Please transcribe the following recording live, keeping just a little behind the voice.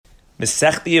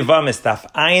Mesechta Yevamis,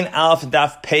 Daf Ayin Alf,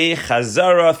 Daf Pei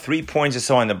Chazara, 3 points or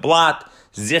so on the blot.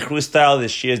 Zichru style,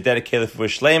 this year is dedicated for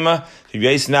Shlema, to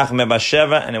Yais Nachem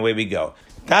Basheva, and away we go.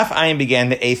 Daf Ayin began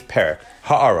the 8th parak,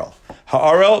 Ha'aral.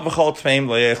 Ha'aral v'chol tmeim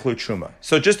lo yechlu truma.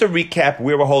 So just to recap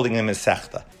where we're holding in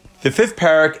Mesechta. The 5th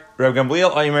parak, Rav Gamliel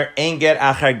Omer, Ein Get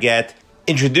Achar Get,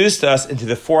 introduced us into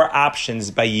the 4 options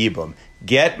by Yibum.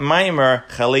 Get, Maimer,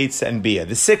 Chalitza, and Bia.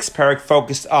 The 6th parak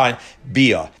focused on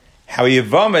Bia. How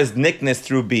Yevama is nickness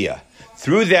through Bia.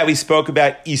 Through that we spoke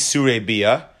about Isure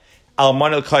Bia,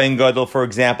 Alman el-Kayin Gadol, for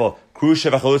example, Krusha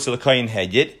v'Chalutza el-Kayin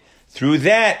Hedyet. Through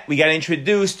that we got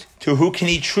introduced to who can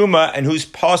eat Truma and who's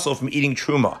possible from eating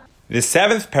Truma. The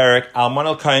 7th parak, Alman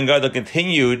el-Kayin Gadol,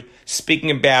 continued speaking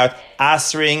about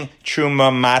Asering Truma,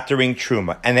 Matering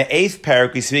Truma. And the 8th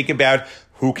parak we speak about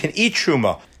who can eat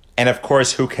Truma. And of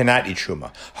course, who cannot eat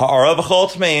truma? Ha'aral v'chol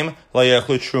tmeim lo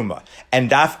yechlu truma. And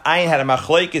Daf Ayin had a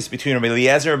machlokes between Rabbi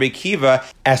Eliezer and Rabbi Kiva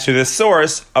as to the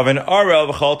source of an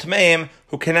aral v'chol tmeim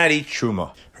who cannot eat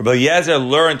truma. Rabbi Eliezer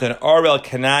learned an aral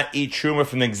cannot eat truma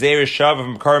from the Gzeir Shav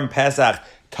from Karban Pesach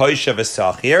Toisha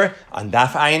v'Sachir. On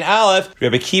Daf Ayin Aleph,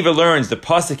 Rabbi Kiva learns the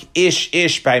pasuk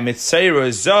ish by Mitzayra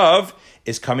Zav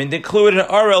is coming to include an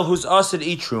Arel who's also to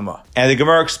eat Truma. And the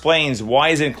Gemara explains why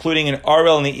is it including an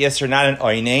Arel in the Yisr, not an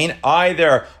Oinain.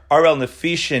 Either Arel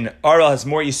Nefishin, Arel has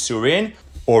more Yisurin,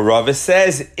 or Rava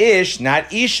says Ish,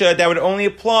 not Isha, that would only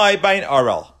apply by an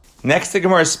Arel. Next, the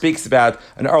Gemara speaks about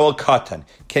an Arel Katan.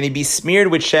 Can he be smeared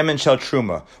with Shemen Shel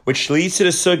Truma, which leads to the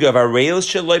Sugya of Arel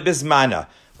Sheloi Bizmana,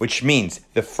 which means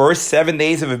the first 7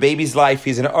 days of a baby's life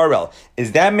he's an Arel.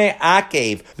 Is that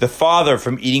me'akev the father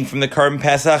from eating from the Karban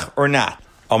Pesach or not?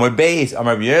 Amar Beis,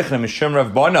 Amar B'Yechon, Mishum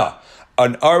Rav Bana.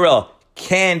 An Arel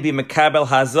can be Mekabel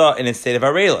Hazah in a state of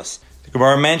Arelus. The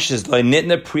Gemara mentions Lo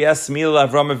Nitna Priya Smila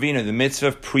Avram Avinu. The mitzvah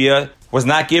of Priya was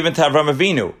not given to Avram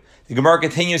Avinu. The Gemara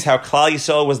continues how Klal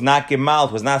Yisrael was not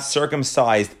gemalt, was not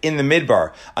circumcised in the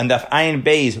Midbar. On Daf Ayin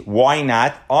Beis, why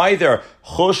not? Either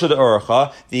Chosha de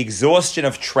Urcha, the exhaustion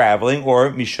of traveling, or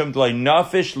Mishum D'lai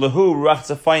Nafish Lahu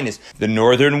Ruach Zafinis. The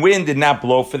northern wind did not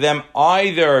blow for them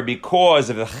either because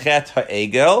of the Chet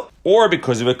HaEgel, or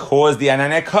because of it caused the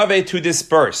Ananei Kaveh to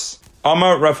disperse.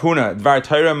 Amar Rav Huna, Dvar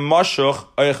Torah Mashuch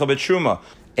Oicha B'Truma.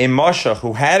 A mashach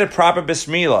who had a proper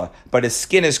bismillah, but his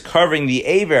skin is covering the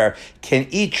aver, can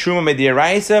eat truma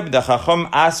mediraisa, the chacham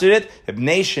asirit,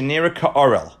 ibnei shenira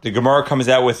ka'arel. The Gemara comes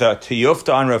out with a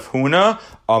tiyufta on Rav Huna,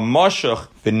 a mashach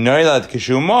v'noilad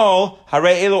kishumol, hare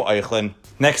elu eichlin.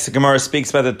 Next, the Gemara speaks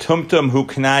about the tumtum who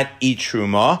cannot eat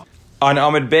truma. On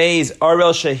Amud Beis,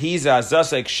 Arel Shahiza,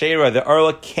 Zasek Shera, the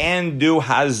Arel can do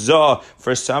hazah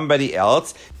for somebody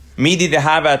else. Midi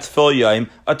dehava atful yaim,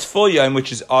 a tful yaim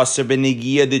which is aser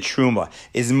benigia de truma,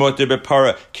 is mutter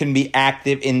bepara, can be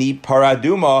active in the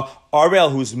paraduma.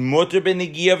 Arel who's mutter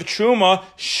benigia of truma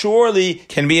surely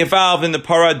can be involved in the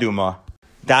paraduma.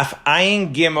 Daf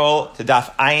Ayin Gimel to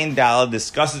Daf Ayin Daled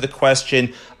discusses the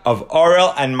question of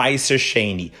Arel and Meiser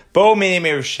Sheni. Bo minim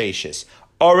Rav Sheshes.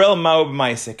 Arel Ma'ub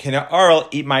Maisa. Can an Arel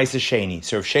eat Maisa Sheni?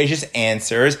 So Rav Sheshes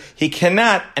answers, he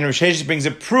cannot, and Rav Sheshes brings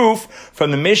a proof from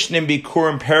the Mishnah in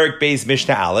Bikurim Perik Beis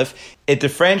Mishnah Aleph. It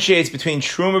differentiates between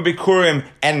Truma Bikurim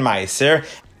and Meiser,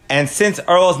 and since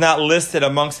Arel is not listed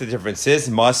amongst the differences,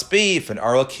 must be, if an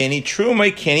Arel can't eat Truma,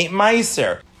 he can't eat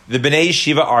Meiser. The Bnei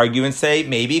Yeshiva argue and say,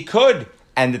 maybe he could.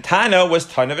 And the Tana was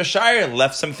Tana V'Shire,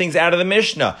 left some things out of the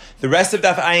Mishnah. The rest of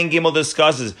Daf Ayin Gimel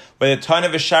discusses whether Tana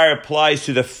V'Shire applies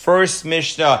to the first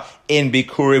Mishnah in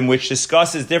Bikurim, which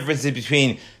discusses differences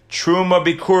between Truma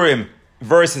Bikurim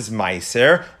versus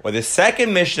Meiser, or the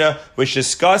second Mishnah, which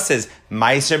discusses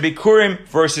Meiser Bikurim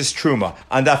versus Truma.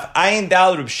 On Daf Ayin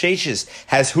Dal, Reb Sheshes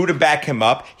has who to back him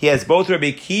up. He has both Rabbi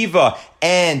Kiva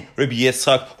and Rabbi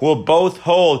Yitzchak, who will both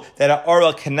hold that an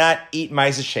Arel cannot eat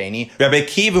Meiser Sheni. Rabbi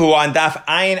Kiva, who on Daf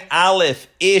Ayin Aleph,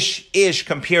 Ish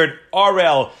compared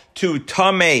Arel to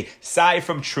Tameh, Sai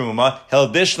from Truma. He'll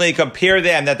additionally compare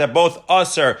them that they're both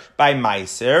Aser by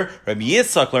Meiser. Rabbi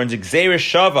Yitzchak learns Gzeir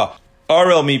Shava,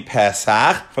 Arel mi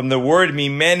Pesach, from the word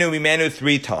mimenu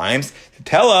 3 times, to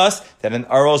tell us that an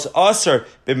Arel's Aser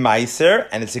b'Meiser,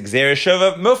 and its Gzeir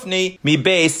Shava Mufni mi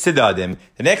Beis Tzedadim.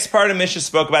 The next part of Mishnah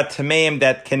spoke about Tameim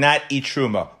that cannot eat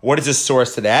Truma. What is the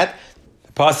source to that?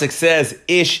 The pasuk says,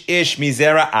 Ish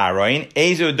mizera Aroin,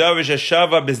 Ezu davish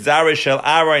hashava b'zara shel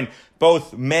Aroin,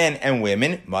 both men and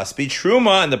women must be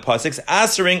Truma, and the pasuk's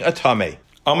answering a Tameh.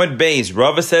 Amud Beis,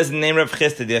 Rava says in the name of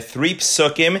Chisda, there are 3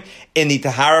 psukim in the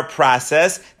Tahara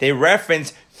process. They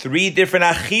reference 3 different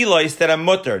achilos that are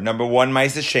mutter. Number 1,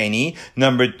 Meiser Sheni.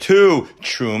 Number 2,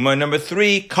 Truma. Number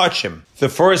 3, Kachim. The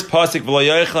first pasuk, V'lo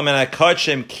yoichlem and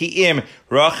Kachim, Ki'im,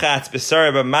 Rachatz,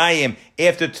 B'sar, B'mayim,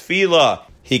 after Tefillah,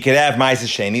 he could have Ma'aser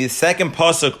Sheni. The second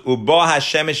pasuk, Uba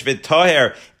HaShemesh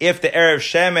V'Toher, if the Erev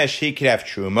Shemesh, he could have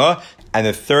Truma. And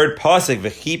the third pasuk,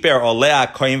 V'Chiper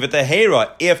Olea Koyin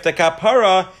V'Tahera, if the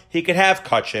Kapara, he could have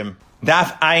Kachim.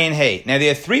 Daf Ayin Hey. Now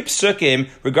there are three psukim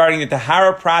regarding the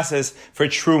Tahara process for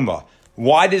Truma.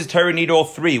 Why does Torah need all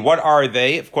three? What are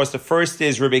they? Of course, the first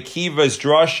is Rebbe Kiva's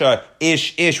drasha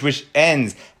ish, which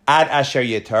ends ad asher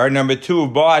yitar. Number two,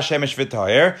 ba hashemesh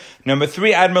v'taher. Number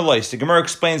three, ad melois. The Gemara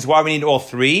explains why we need all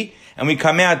three, and we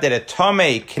come out that a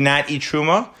tamei cannot eat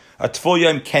truma, a tful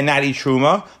yom cannot eat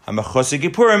truma, a mechosek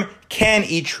Kippurim can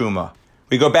eat truma.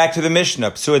 We go back to the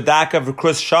Mishnah. Psuadaka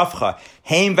v'krus shafcha.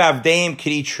 Heim vavdeim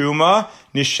can eat truma.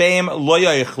 Nisheim lo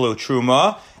yoichlu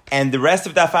truma. And the rest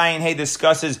of Daf Ayin Hey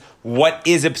discusses what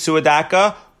is a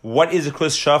psuadaka, what is a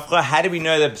krus shafcha, how do we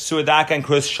know that psuadaka and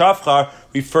krus shafcha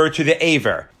refer to the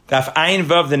aver? Daf Ayin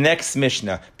Vav, the next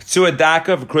Mishnah.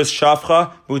 Psuadaka v'krus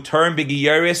shafcha mutarem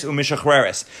b'giyaris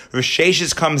u'mishachreres.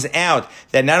 Risheshis comes out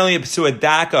that not only a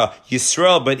psuadaka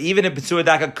Yisrael, but even a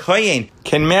psuadaka koyin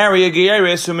can marry a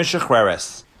giyaris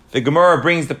u'mishachreres. The Gemara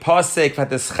brings the pasuk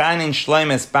Vataschanin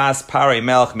Shleimes Bas Pari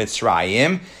Melech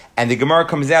Mitzrayim. And the Gemara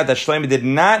comes out that Shlomo did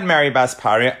not marry Bas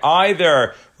Pari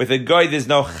either with a guy there's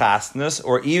no chasnus,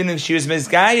 or even if she was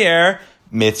mizgayer,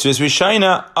 mitzvahs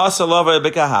rishayna asalava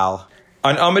bekahal.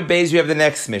 On Amud Beis we have the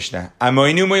next Mishnah.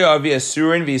 Amoinu moyavi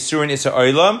asurin v'isurin isa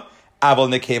oilam aval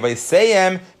nekeva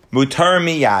seyem mutar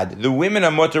miyad. The women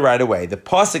are mutar right away. The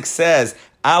pasuk says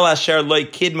Al asher loy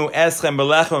kidmu eschem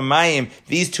belechem mayim.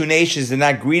 These two nations did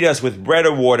not greet us with bread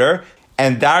or water.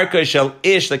 And darka shel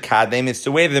ish lekadem, it's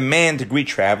the way of the man to greet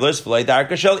travelers. V'lay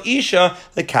darka shel isha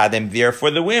lekadem. Therefore,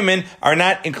 the women are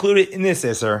not included in this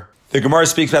iser. The Gemara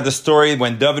speaks about the story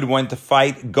when David went to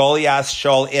fight Goliath.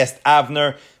 Shaul asked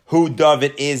Avner who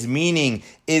David is, meaning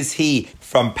is he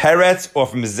from Peretz or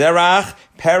from Zerach?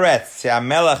 Peretz,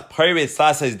 Melech Peretz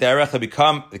Lasas Derech to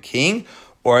become the king,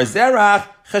 or Zerach.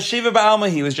 Chashiva ba'alma,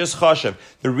 he was just chashav.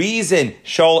 The reason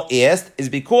Shaul asked is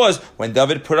because when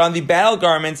David put on the battle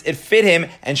garments, it fit him,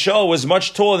 and Shaul was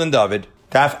much taller than David.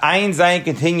 Daf Ayin Zayin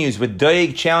continues with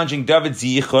Doeg challenging David's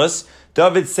yichus.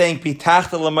 David saying,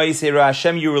 Pitachta l'mayseira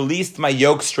Hashem, you released my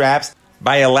yoke straps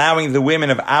by allowing the women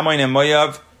of Ammon and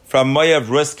Moav. From Moav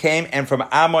Rus came, and from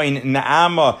Ammon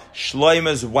Naama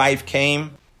Shloima's wife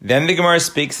came. Then the Gemara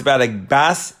speaks about a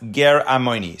Bas Ger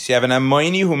Ammoni. So you have an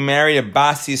Ammoni who married a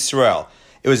Bas Yisrael.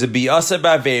 It was a Biasa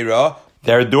Bavera.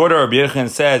 Their daughter, Rabbi Yechon,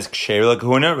 says, Ksheira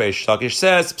L'Kahuna. Reish Lakish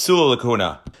says, Psula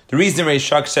L'Kahuna. The reason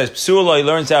Reish Lakish says Psula, he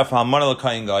learns out from Hamana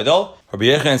L'Kayin Gadol. Rabbi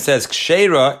Yechon says,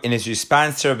 Ksheira, in his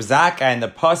response to Rabbi Zakkai in the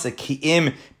Pasuk,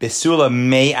 Ki'im Besula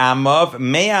Me'amav.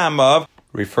 Me'amav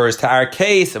refers to our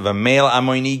case of a male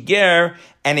Ammoni Ger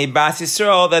and a Bas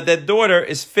Yisrael, that their daughter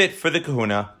is fit for the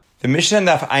Kahuna. The Mishnah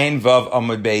Daf Ayin Vav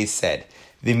Amud Beis said,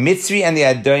 the Mitzri and the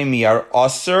Adomi are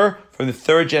Osir from the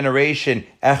third generation,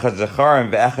 Echad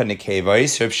Zacharim ve'Echad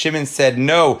Nekevos. Rav Shimon said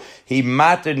no, he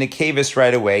matered Nekevos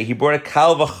right away. He brought a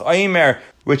Kal v'Chaymer,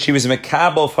 which he was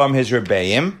Mekabel from his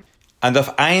Rebbeim. And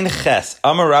of Ein Ches,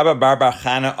 Amar Rabba Bar Bar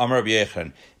Chana, Amar Rabbi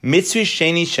Yechon, Mitzri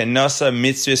Sheni Shenasa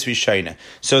Mitzvahs Rishayna.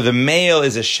 So the male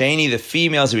is a Sheni, the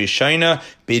female is a Rishayna,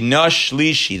 Bina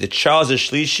Shlishi, the child is a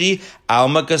Shlishi,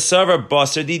 Alma Kasava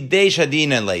Basar Di Desh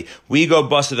Hadinanle. We go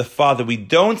Basar the father, we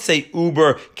don't say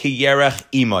Uber Kiyerach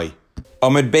Imoy.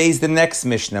 Amud Beis, the next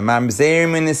Mishnah,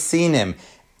 Mamzerim and Nesinim,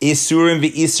 Isurim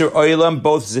v'Isur Oilam,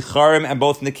 both Zicharim and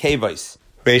both Nekevos.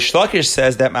 Reish Lakish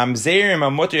says that Mamzerim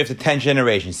are mutter after 10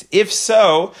 generations. If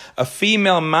so, a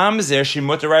female Mamzer should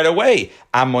mutter right away.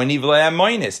 Ammoni v'lei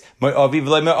Ammonis, Mo'avi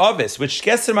v'lei Mo'avis, which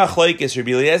gets to Machlokes Rabbi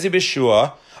Eliezer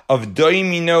B'Shua of Doim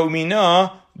Mino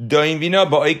Mina, Doim Vino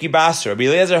Ba'oiki Basra. Rabbi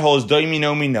Eliezer holds Doim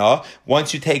Mino Mina.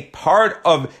 Once you take part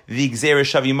of the Gzeira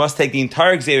Shava, you must take the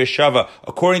entire Gzeira Shava.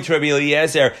 According to Rabbi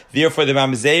Eliezer, therefore the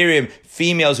Mamzerim,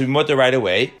 females, will mutter right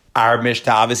away. Our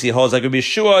Mishnah obviously holds like Rabbi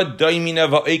Yeshua, Doimina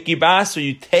va'oiki bas, so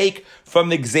you take from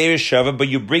the Gzeira Shava, but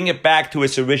you bring it back to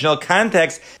its original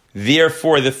context.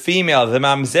 Therefore, the female, the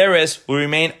Mamzeres, will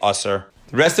remain Asr.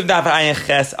 The rest of Daf Ayin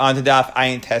Ches onto Daf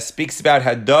Ayin Tes speaks about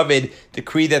how David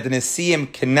decreed that the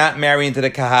Nesiim cannot marry into the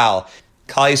Kahal.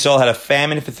 Klal Yisrael had a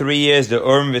famine for 3 years. The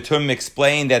Urim V'Tumim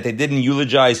explained that they didn't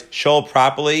eulogize Shaul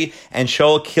properly, and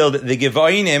Shaul killed the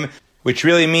Gevonim, which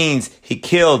really means he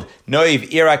killed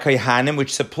Noiv Ira Kohanim,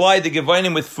 which supplied the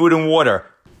Gevonim with food and water.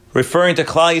 Referring to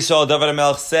Klal Yisrael, David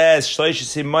HaMelech says, Shlosh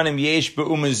Simanim Yesh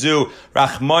Be'umazu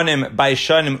Rachmanim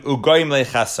Baishanim Ugoyim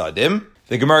Lechasadim.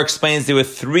 The Gemara explains there were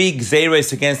 3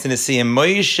 Gzeiros against the Nesiim.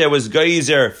 Moshe was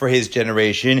Geyser for his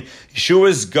generation, Yeshua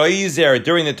was Geyser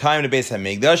during the time of the Beis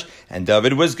HaMikdash, and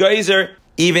David was Geyser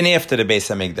even after the Beis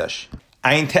HaMikdash.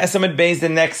 Ein Testament based the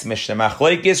next Mishnah.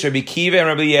 Machlokes Rabbi Kiva and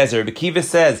Rabbi Eliezer. Rabbi Kiva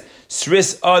says,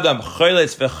 Sris Adam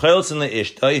choletz v'choletzin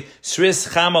le'ishtoi, Sris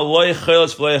Chama loy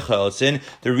choletz v'loy choletzin.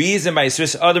 The reason by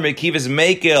Sris Adam Rabbi Kiva's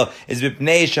mekel is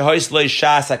b'pnei shehois loy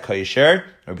shas ha'kosher.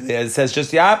 Rabbi Eliezer says just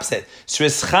the opposite.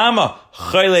 Sris Chama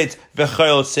choletz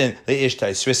v'choletzin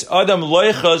le'ishtoi, Sris Adam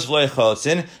loy choletz v'loy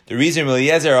choletzin. The reason Rabbi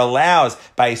Eliezer allows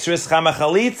by Sris Chama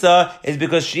chalitza is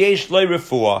because sheyesh loy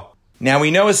refuah. Now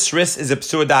we know a sris is a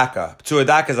psuadaka.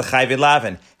 Psuadaka is a chayvid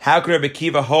lavin. How could Rabbi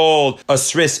Kiva hold a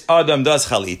sris adam does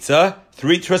chalitza?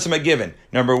 3 trusim are given.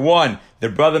 Number 1, the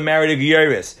brother married a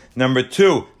geiris. Number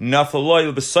 2,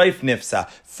 nafaloy b'soif nifsa.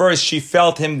 First she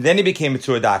felt him, then he became a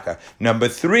psuadaka. Number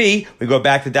 3, we go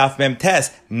back to Daf Mem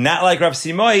Tes, not like Rav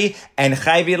Simoi, and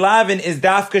chayvid lavin is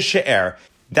dafka she'er.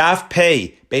 Daf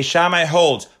Pei, Beis Shammai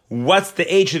holds, what's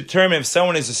the age to determine if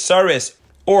someone is a saris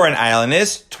or an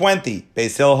islandess? 20.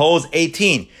 Beis Hillel holds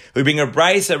 18. We bring a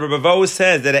brisa. Rabbi Vo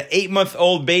says that an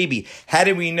 8-month-old baby, how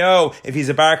do we know if he's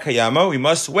a bar kayama? We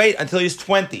must wait until he's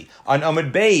 20. On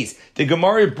Amud Beis, the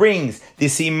Gemara brings the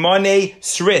simone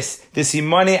sris, the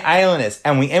simone islandess,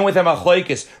 and we end with a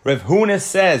machlokes. Rav Huna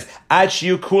says, ad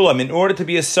shiyu kulam, in order to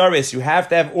be a saris, you have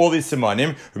to have all these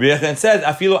simonim. Rabbi Yochanan says,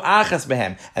 afilu achas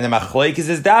behem, and the machlokes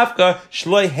is dafka,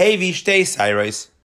 shloi hevi shtei saros.